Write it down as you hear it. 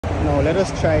Now let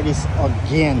us try this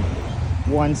again.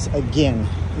 Once again,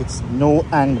 it's no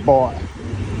handbar.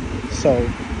 So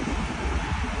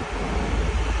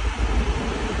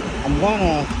I'm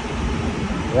gonna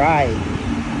ride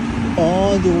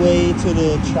all the way to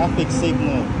the traffic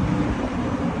signal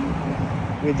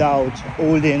without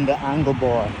holding the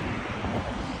handlebar.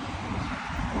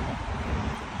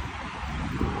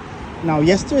 Now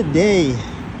yesterday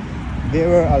there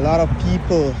were a lot of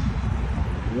people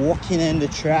walking in the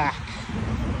track,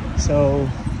 so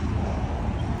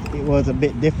it was a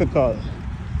bit difficult,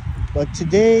 but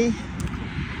today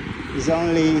is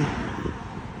only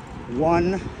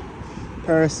one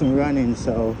person running,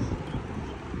 so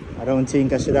I don't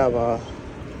think I should have a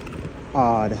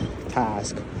hard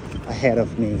task ahead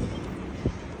of me,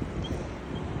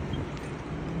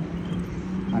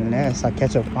 unless I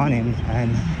catch up on him.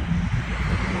 And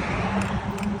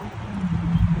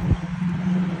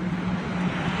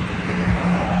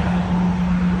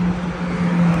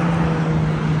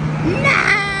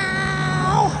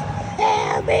now,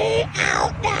 hear me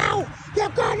out now. You're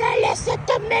gonna listen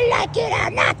to me like it or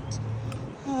not.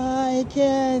 I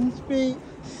can't speak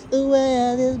the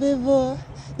way I did before.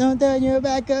 Don't turn your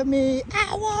back at me.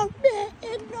 I won't be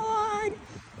ignored.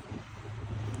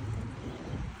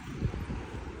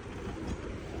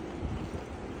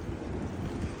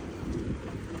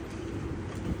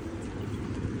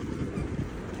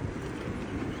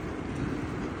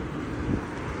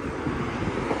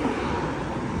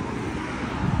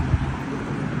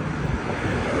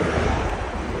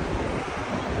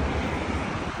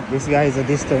 This guy is a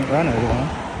distant runner, you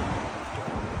know.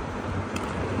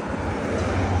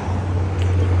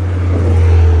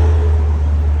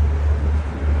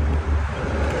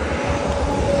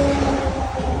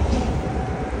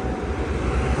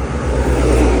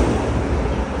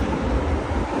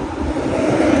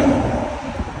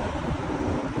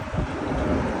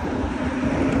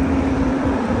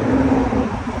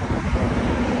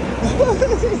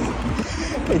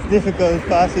 It's difficult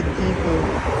passing people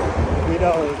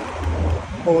without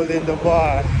holding the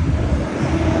bar.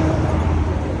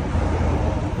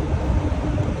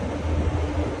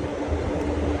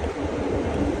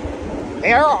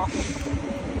 They're off.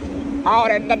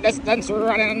 Out in the distance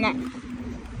running.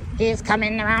 He's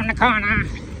coming around the corner.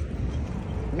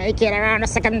 Make it around the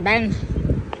second bend.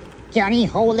 Can he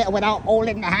hold it without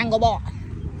holding the handlebar?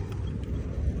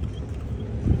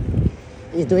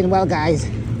 He's doing well, guys.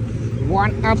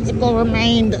 One obstacle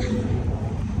remained.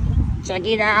 Check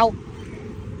it out.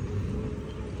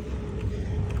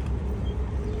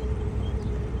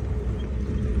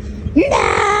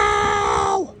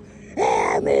 No!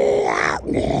 Hear me out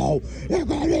now. You're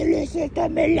gonna listen to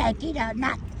me like it or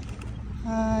not.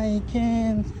 I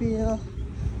can feel.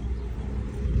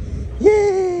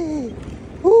 Yeah!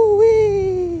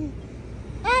 Ooh-wee!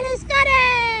 Alice got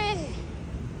it!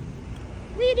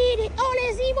 We did it. All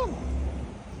is evil.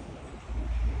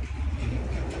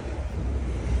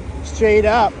 Straight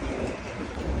up.